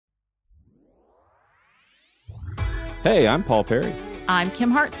Hey, I'm Paul Perry, I'm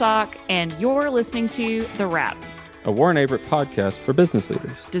Kim Hartsock, and you're listening to The Wrap, a Warren Averett podcast for business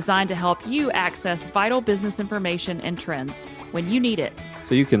leaders, designed to help you access vital business information and trends when you need it.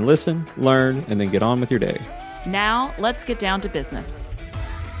 so you can listen, learn, and then get on with your day. Now, let's get down to business.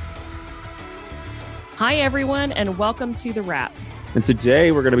 Hi, everyone, and welcome to The Wrap. And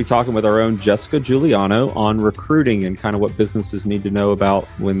today we're going to be talking with our own Jessica Giuliano on recruiting and kind of what businesses need to know about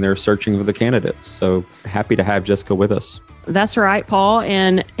when they're searching for the candidates. So happy to have Jessica with us. That's right, Paul.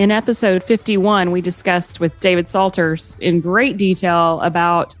 And in episode 51, we discussed with David Salters in great detail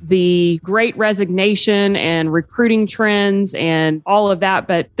about the Great Resignation and recruiting trends and all of that.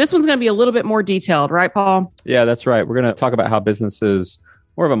 But this one's going to be a little bit more detailed, right, Paul? Yeah, that's right. We're going to talk about how businesses,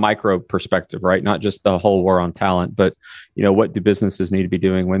 more of a micro perspective, right? Not just the whole war on talent, but what do businesses need to be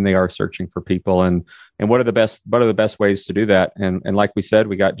doing when they are searching for people, and what are the best ways to do that? And like we said,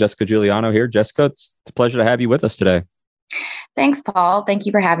 we got Jessica Giuliano here. Jessica, it's a pleasure to have you with us today. Thanks, Paul. Thank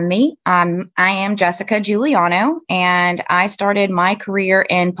you for having me. I am Jessica Giuliano, and I started my career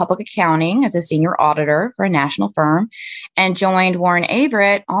in public accounting as a senior auditor for a national firm and joined Warren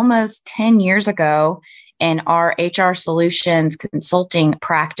Averett almost 10 years ago in our HR solutions consulting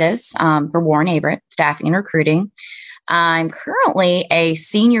practice for Warren Averett, staffing and recruiting. I'm currently a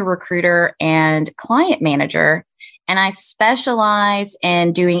senior recruiter and client manager, and I specialize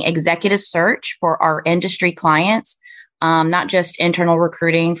in doing executive search for our industry clients. Not just internal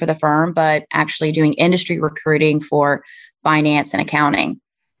recruiting for the firm, but actually doing industry recruiting for finance and accounting.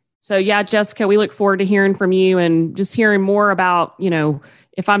 So yeah, Jessica, we look forward to hearing from you and just hearing more about,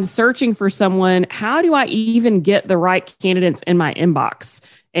 if I'm searching for someone, how do I even get the right candidates in my inbox?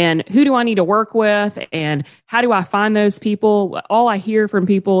 And who do I need to work with? And how do I find those people? All I hear from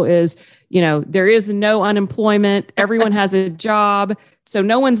people is, there is no unemployment. Everyone has a job. So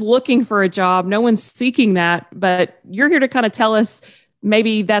no one's looking for a job. No one's seeking that. But you're here to kind of tell us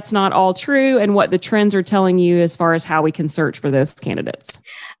maybe that's not all true and what the trends are telling you as far as how we can search for those candidates.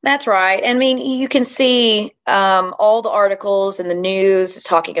 That's right. I mean, you can see all the articles in the news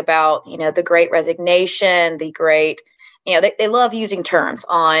talking about, the Great Resignation, the great, they love using terms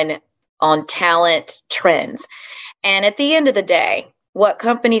on talent trends. And at the end of the day, what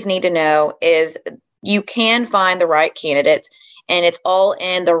companies need to know is you can find the right candidates, and it's all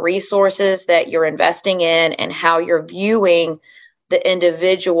in the resources that you're investing in and how you're viewing the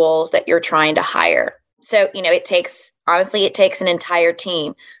individuals that you're trying to hire. So, it takes an entire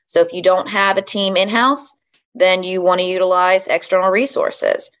team. So if you don't have a team in-house, then you want to utilize external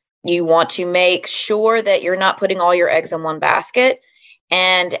resources. You want to make sure that you're not putting all your eggs in one basket.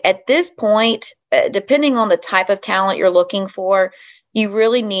 And at this point, depending on the type of talent you're looking for, you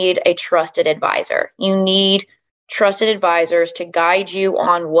really need a trusted advisor. You need trusted advisors to guide you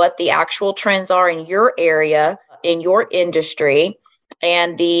on what the actual trends are in your area, in your industry,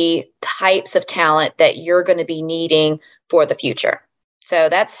 and the types of talent that you're going to be needing for the future. So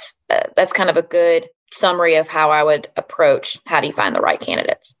that's kind of a good summary of how I would approach how do you find the right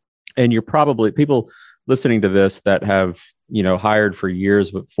candidates. And you're probably people listening to this that have, hired for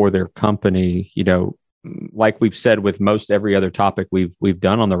years for their company, like we've said with most every other topic we've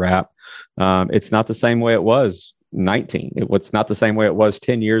done on the Wrap, it's not the same way it was 19. It's not the same way it was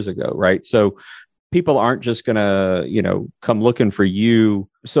 10 years ago, right? So people aren't just going to, come looking for you.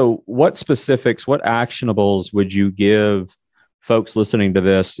 So what specifics, what actionables would you give folks listening to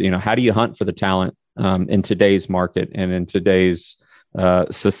this? How do you hunt for the talent in today's market and in today's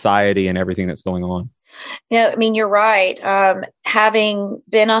society and everything that's going on? Yeah, I mean, you're right. Having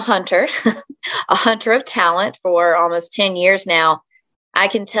been a hunter, a hunter of talent for almost 10 years now, I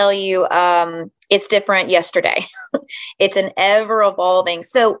can tell you it's different yesterday. It's an ever evolving.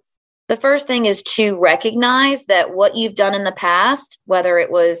 So the first thing is to recognize that what you've done in the past, whether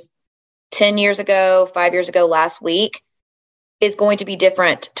it was 10 years ago, 5 years ago, last week, is going to be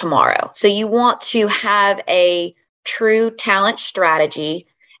different tomorrow. So you want to have a true talent strategy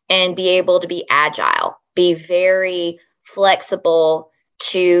and be able to be agile, be very flexible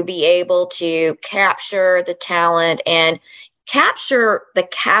to be able to capture the talent and capture the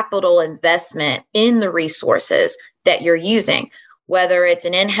capital investment in the resources that you're using, whether it's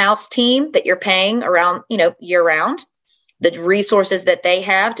an in-house team that you're paying around, year round, the resources that they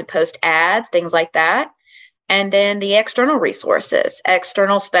have to post ads, things like that. And then the external resources,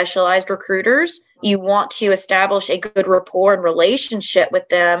 external specialized recruiters. You want to establish a good rapport and relationship with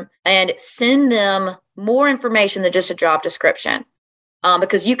them and send them more information than just a job description,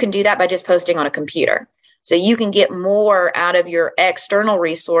 because you can do that by just posting on a computer. So you can get more out of your external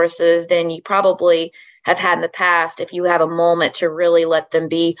resources than you probably have had in the past if you have a moment to really let them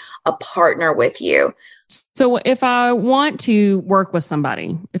be a partner with you. So if I want to work with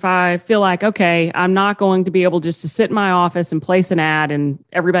somebody, if I feel like, okay, I'm not going to be able just to sit in my office and place an ad and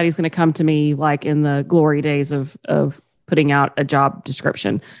everybody's going to come to me like in the glory days of putting out a job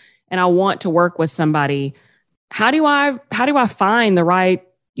description, and I want to work with somebody, how do I find the right,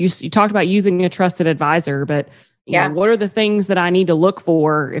 you talked about using a trusted advisor, but you know, what are the things that I need to look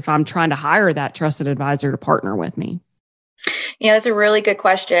for if I'm trying to hire that trusted advisor to partner with me? That's a really good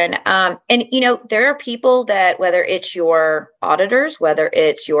question. And, there are people that, whether it's your auditors, whether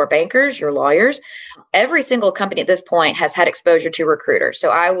it's your bankers, your lawyers, every single company at this point has had exposure to recruiters. So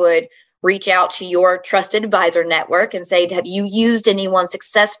I would reach out to your trusted advisor network and say, have you used anyone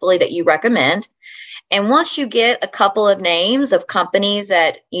successfully that you recommend? And once you get a couple of names of companies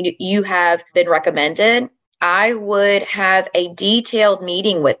that you have been recommended, I would have a detailed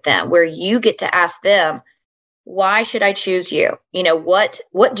meeting with them where you get to ask them, why should I choose you?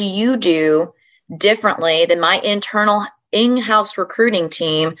 What do you do differently than my internal in-house recruiting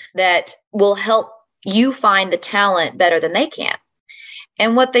team that will help you find the talent better than they can?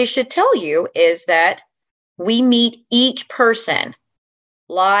 And what they should tell you is that we meet each person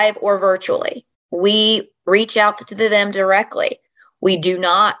live or virtually. We reach out to them directly. We do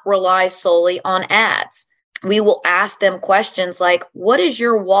not rely solely on ads. We will ask them questions like, what is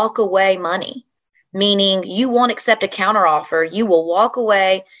your walk away money? Meaning you won't accept a counteroffer. You will walk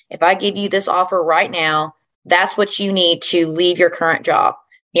away. If I give you this offer right now, that's what you need to leave your current job.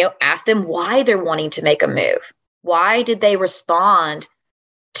 Ask them why they're wanting to make a move. Why did they respond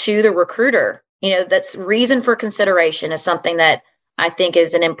to the recruiter? That's reason for consideration is something that I think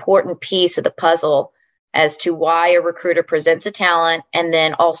is an important piece of the puzzle as to why a recruiter presents a talent. And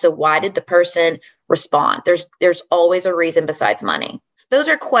then also, why did the person respond? There's always a reason besides money. Those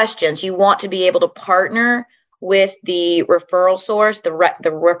are questions you want to be able to partner with the referral source, the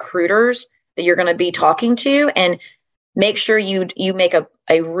recruiters that you're going to be talking to, and make sure you make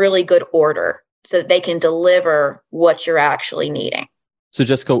a really good order so that they can deliver what you're actually needing. So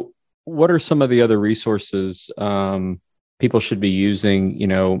Jessica, what are some of the other resources people should be using?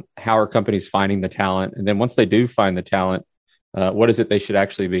 How are companies finding the talent? And then once they do find the talent, what is it they should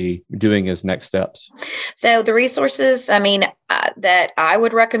actually be doing as next steps? So the resources, that I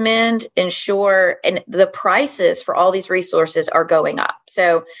would recommend, ensure, and the prices for all these resources are going up.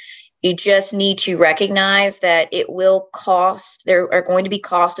 So you just need to recognize that it will cost. There are going to be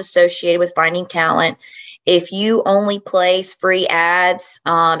costs associated with finding talent. If you only place free ads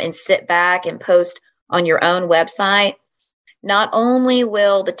and sit back and post on your own website, not only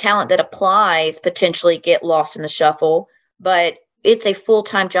will the talent that applies potentially get lost in the shuffle, but it's a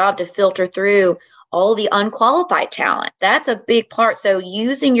full-time job to filter through all the unqualified talent. That's a big part. So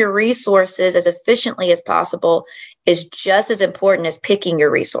using your resources as efficiently as possible is just as important as picking your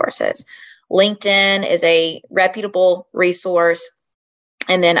resources. LinkedIn is a reputable resource.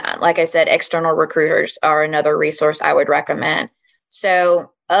 And then, like I said, external recruiters are another resource I would recommend.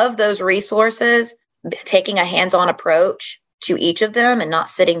 So of those resources, taking a hands-on approach to each of them and not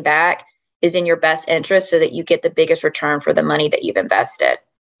sitting back is in your best interest so that you get the biggest return for the money that you've invested.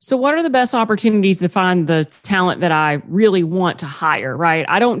 So what are the best opportunities to find the talent that I really want to hire, right?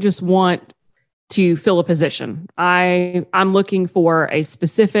 I don't just want to fill a position. I'm looking for a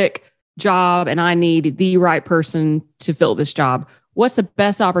specific job and I need the right person to fill this job. What's the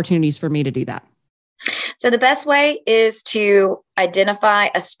best opportunities for me to do that? So the best way is to identify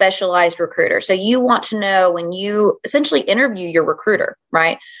a specialized recruiter. So you want to know when you essentially interview your recruiter,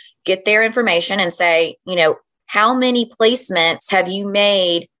 right? Get their information and say, how many placements have you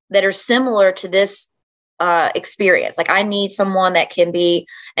made that are similar to this experience? Like, I need someone that can be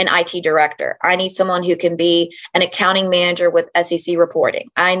an IT director. I need someone who can be an accounting manager with SEC reporting.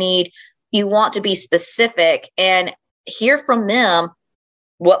 You want to be specific and hear from them.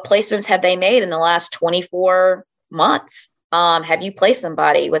 What placements have they made in the last 24 months? Have you placed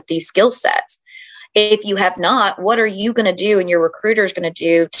somebody with these skill sets? If you have not, what are you going to do and your recruiter is going to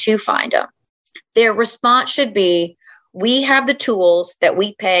do to find them? Their response should be, we have the tools that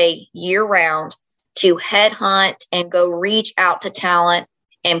we pay year round to headhunt and go reach out to talent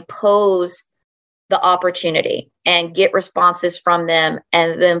and pose the opportunity and get responses from them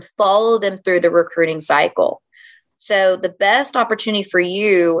and then follow them through the recruiting cycle. So the best opportunity for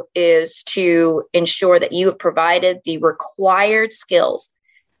you is to ensure that you have provided the required skills.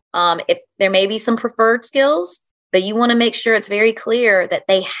 If there may be some preferred skills, but you want to make sure it's very clear that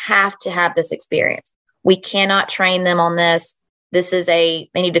they have to have this experience. We cannot train them on this. They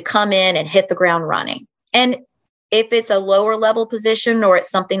need to come in and hit the ground running. And if it's a lower level position or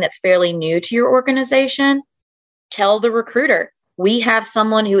it's something that's fairly new to your organization, tell the recruiter, we have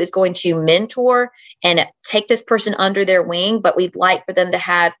someone who is going to mentor and take this person under their wing, but we'd like for them to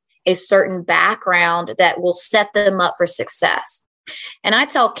have a certain background that will set them up for success. And I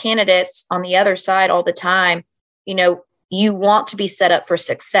tell candidates on the other side all the time, you want to be set up for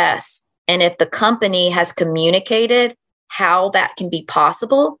success. And if the company has communicated how that can be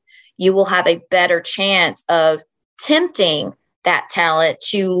possible, you will have a better chance of tempting that talent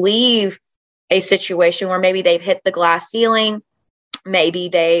to leave a situation where maybe they've hit the glass ceiling. Maybe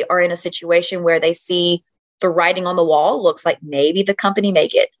they are in a situation where they see the writing on the wall. Looks like maybe the company may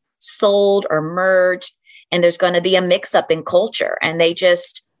get sold or merged, and there's going to be a mix up in culture, and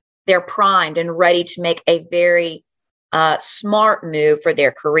they're primed and ready to make a very smart move for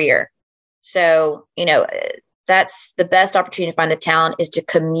their career. So, that's the best opportunity to find the talent, is to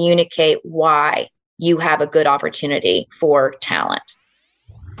communicate why you have a good opportunity for talent.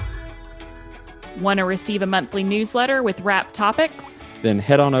 Want to receive a monthly newsletter with Wrap topics? Then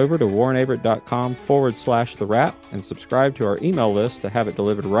head on over to warrenaverett.com/the wrap and subscribe to our email list to have it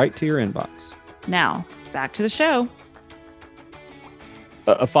delivered right to your inbox. Now, back to the show.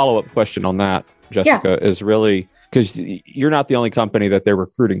 A follow-up question on that, Jessica, is really, because you're not the only company that they're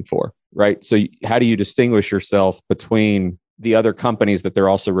recruiting for, right? So how do you distinguish yourself between the other companies that they're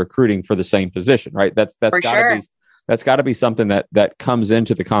also recruiting for the same position, right? That's got to be something that comes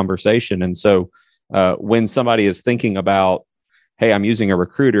into the conversation. And so when somebody is thinking about, hey, I'm using a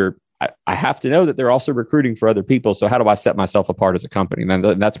recruiter, I have to know that they're also recruiting for other people. So how do I set myself apart as a company? And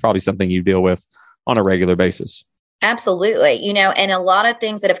then that's probably something you deal with on a regular basis. Absolutely. And a lot of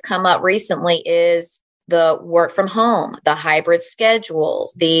things that have come up recently is the work from home, the hybrid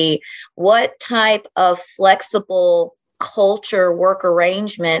schedules, what type of flexible culture work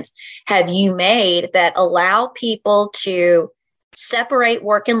arrangements have you made that allow people to separate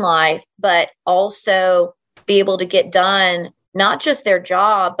work and life, but also be able to get done not just their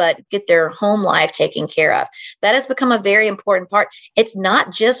job, but get their home life taken care of. That has become a very important part. It's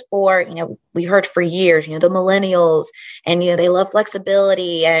not just for, we heard for years, the millennials, and, they love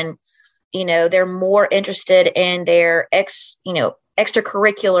flexibility, and, they're more interested in their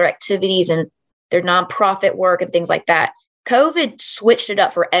extracurricular activities and their nonprofit work and things like that. COVID switched it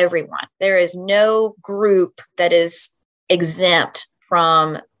up for everyone. There is no group that is exempt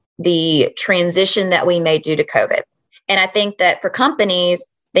from the transition that we made due to COVID. And I think that for companies,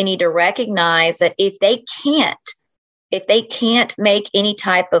 they need to recognize that if they can't make any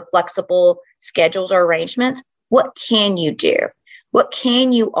type of flexible schedules or arrangements, what can you do? What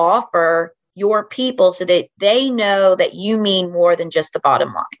can you offer your people so that they know that you mean more than just the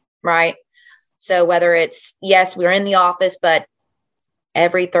bottom line, right? So whether it's, yes, we're in the office, but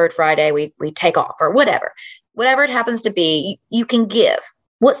every third Friday we take off, or whatever it happens to be, you can give.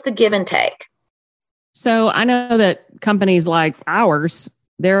 What's the give and take? So I know that companies like ours,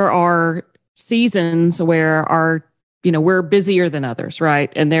 there are seasons where we're busier than others,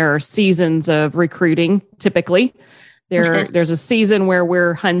 right? And there are seasons of recruiting, typically. There's a season where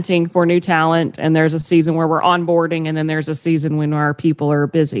we're hunting for new talent, and there's a season where we're onboarding, and then there's a season when our people are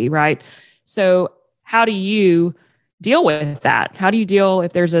busy, right? So how do you deal with that? How do you deal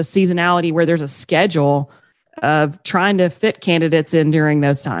if there's a seasonality where there's a schedule of trying to fit candidates in during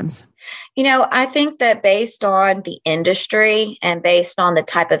those times? I think that based on the industry and based on the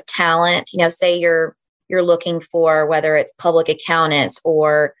type of talent, say you're looking for, whether it's public accountants,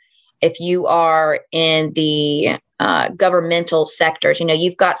 or if you are in the governmental sectors,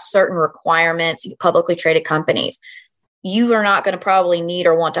 you've got certain requirements, publicly traded companies. You are not going to probably need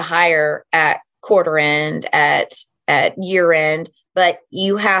or want to hire at quarter end, at year end, but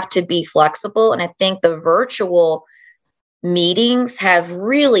you have to be flexible. And I think the virtual meetings have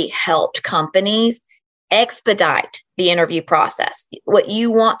really helped companies expedite the interview process. What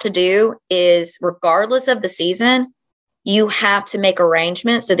you want to do is, regardless of the season, you have to make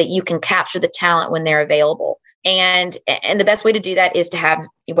arrangements so that you can capture the talent when they're available. And the best way to do that is to have,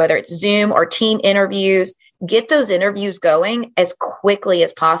 whether it's Zoom or team interviews, get those interviews going as quickly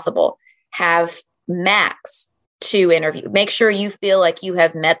as possible. Have max 2 interviews. Make sure you feel like you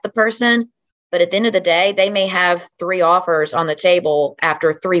have met the person, but at the end of the day, they may have 3 offers on the table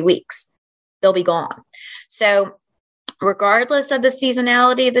after 3 weeks. They'll be gone. So regardless of the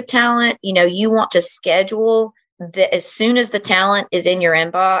seasonality of the talent, you want to schedule that as soon as the talent is in your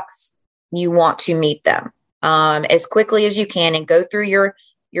inbox, you want to meet them as quickly as you can and go through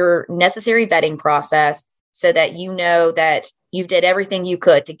your necessary vetting process so that you know that you did everything you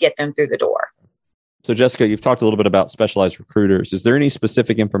could to get them through the door. So Jessica, you've talked a little bit about specialized recruiters. Is there any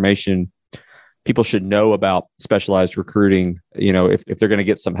specific information people should know about specialized recruiting, if they're going to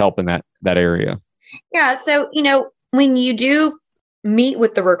get some help in that area? Yeah. So, when you do meet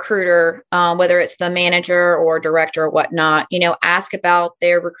with the recruiter, whether it's the manager or director or whatnot, ask about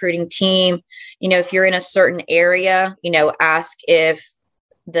their recruiting team. If you're in a certain area, ask if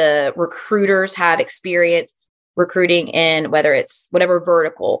the recruiters have experience recruiting in whether it's whatever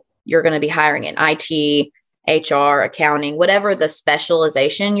vertical you're going to be hiring in, IT, HR, accounting, whatever the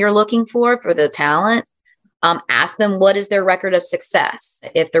specialization you're looking for the talent. Ask them, what is their record of success?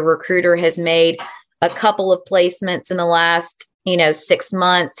 If the recruiter has made a couple of placements in the last 6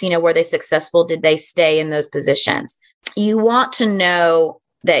 months, were they successful? Did they stay in those positions? You want to know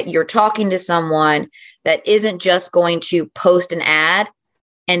that you're talking to someone that isn't just going to post an ad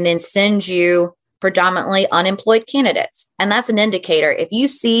and then send you predominantly unemployed candidates. And that's an indicator. If you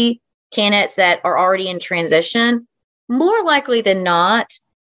see candidates that are already in transition, more likely than not,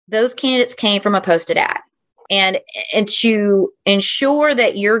 those candidates came from a posted ad. And to ensure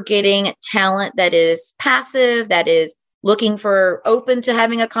that you're getting talent that is passive, that is open to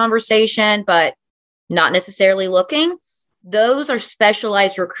having a conversation, but not necessarily looking, those are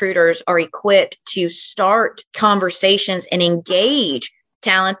specialized recruiters are equipped to start conversations and engage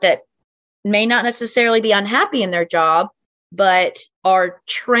talent that may not necessarily be unhappy in their job, but are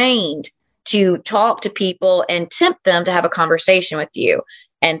trained to talk to people and tempt them to have a conversation with you,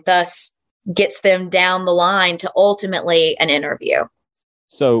 and thus gets them down the line to ultimately an interview.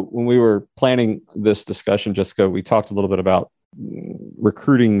 So when we were planning this discussion, Jessica, we talked a little bit about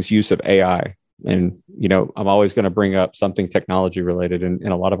recruiting's use of AI. And, I'm always going to bring up something technology related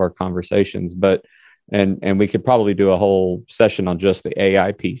in a lot of our conversations, but, and we could probably do a whole session on just the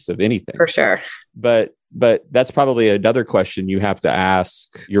AI piece of anything. For sure. But that's probably another question you have to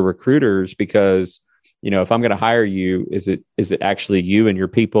ask your recruiters, because, if I'm going to hire you, is it actually you and your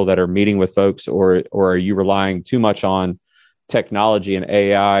people that are meeting with folks, or are you relying too much on technology and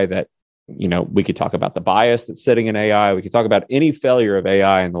AI that, we could talk about the bias that's sitting in AI. We could talk about any failure of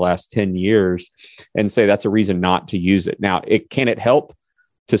AI in the last 10 years and say that's a reason not to use it. Now, can it help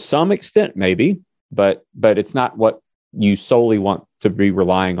to some extent? Maybe, but it's not what you solely want to be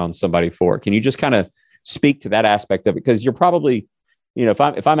relying on somebody for. Can you just kind of speak to that aspect of it? Because you're probably, if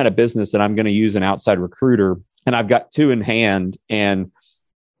I'm in a business and I'm going to use an outside recruiter and I've got two in hand and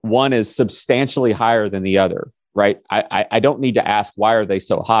one is substantially higher than the other, right? I don't need to ask, why are they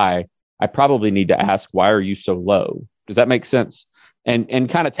so high? I probably need to ask, why are you so low? Does that make sense? And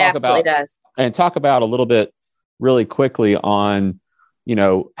kind of talk about a little bit really quickly on,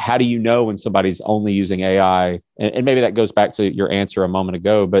 how do you know when somebody's only using AI? And maybe that goes back to your answer a moment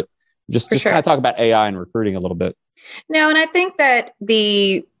ago, but just kind of talk about AI and recruiting a little bit. No, and I think that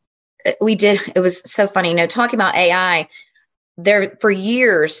it was so funny, talking about AI, there for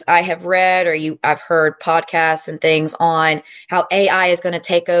years I have read I've heard podcasts and things on how AI is going to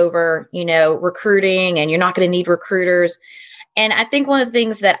take over, recruiting, and you're not going to need recruiters. And I think one of the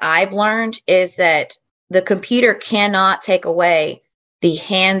things that I've learned is that the computer cannot take away the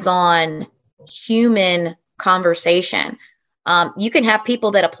hands-on human conversation. You can have people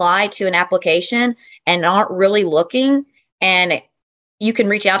that apply to an application and aren't really looking, and you can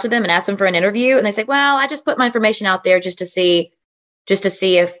reach out to them and ask them for an interview, and they say, well, I just put my information out there just to see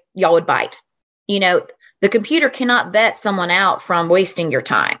if y'all would bite. The computer cannot vet someone out from wasting your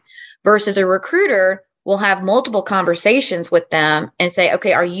time, versus a recruiter will have multiple conversations with them and say,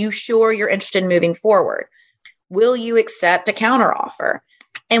 okay, are you sure you're interested in moving forward? Will you accept a counteroffer?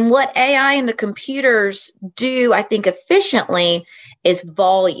 And what AI and the computers do, I think, efficiently is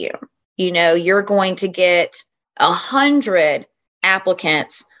volume. You're going to get 100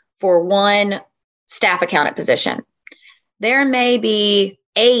 applicants for one staff accountant position. There may be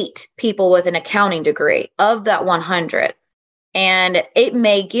 8 people with an accounting degree of that 100. And it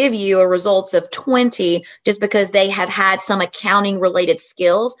may give you a results of 20 just because they have had some accounting related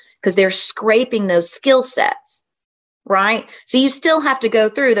skills, because they're scraping those skill sets, right? So you still have to go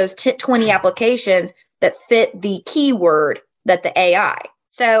through those 20 applications that fit the keyword that the AI.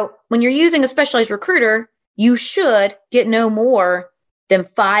 So when you're using a specialized recruiter, you should get no more than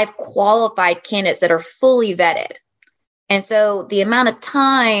 5 qualified candidates that are fully vetted. And so the amount of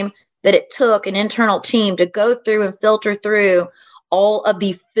time that it took an internal team to go through and filter through all of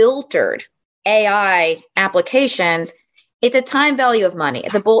the filtered AI applications, it's a time value of money.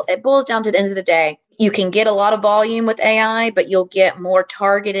 It boils down to the end of the day. You can get a lot of volume with AI, but you'll get more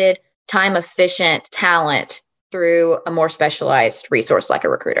targeted, time efficient talent through a more specialized resource like a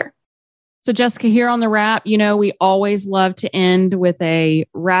recruiter. So Jessica, here on the wrap, we always love to end with a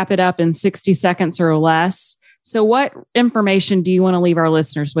wrap it up in 60 seconds or less. So what information do you want to leave our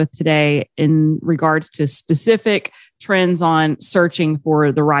listeners with today in regards to specific trends on searching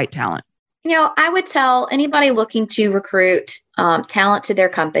for the right talent? I would tell anybody looking to recruit talent to their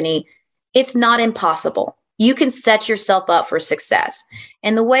company, it's not impossible. You can set yourself up for success.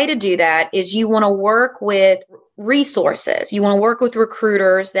 And the way to do that is you want to work with resources. You want to work with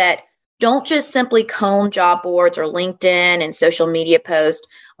recruiters that don't just simply comb job boards or LinkedIn and social media posts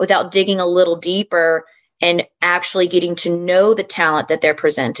without digging a little deeper and actually getting to know the talent that they're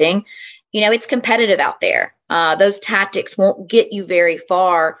presenting. It's competitive out there. Those tactics won't get you very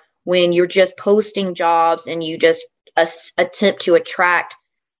far when you're just posting jobs and you just attempt to attract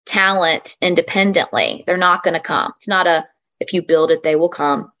talent independently. They're not going to come. It's not if you build it, they will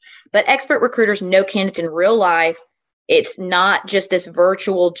come. But expert recruiters know candidates in real life. It's not just this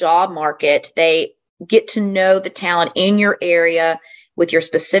virtual job market. They get to know the talent in your area with your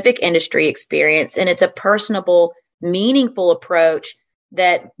specific industry experience. And it's a personable, meaningful approach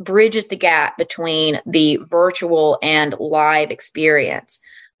that bridges the gap between the virtual and live experience.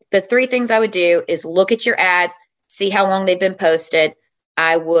 The 3 things I would do is look at your ads, see how long they've been posted.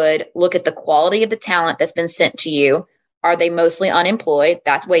 I would look at the quality of the talent that's been sent to you. Are they mostly unemployed?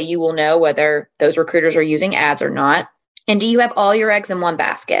 That way you will know whether those recruiters are using ads or not. And do you have all your eggs in one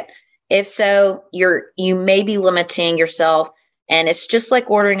basket? If so, you may be limiting yourself. And it's just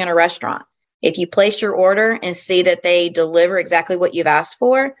like ordering in a restaurant. If you place your order and see that they deliver exactly what you've asked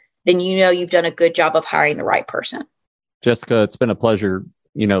for, then you know you've done a good job of hiring the right person. Jessica, it's been a pleasure,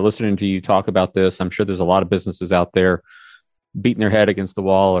 listening to you talk about this. I'm sure there's a lot of businesses out there beating their head against the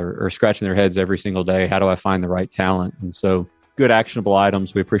wall or scratching their heads every single day. How do I find the right talent? And so good actionable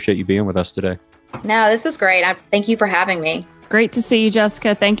items. We appreciate you being with us today. No, this was great. Thank you for having me. Great to see you,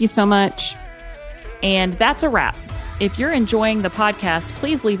 Jessica. Thank you so much. And that's a wrap. If you're enjoying the podcast,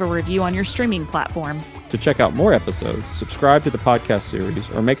 please leave a review on your streaming platform. To check out more episodes, subscribe to the podcast series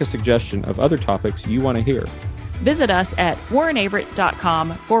or make a suggestion of other topics you want to hear. Visit us at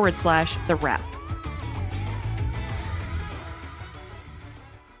warrenaverett.com/the wrap.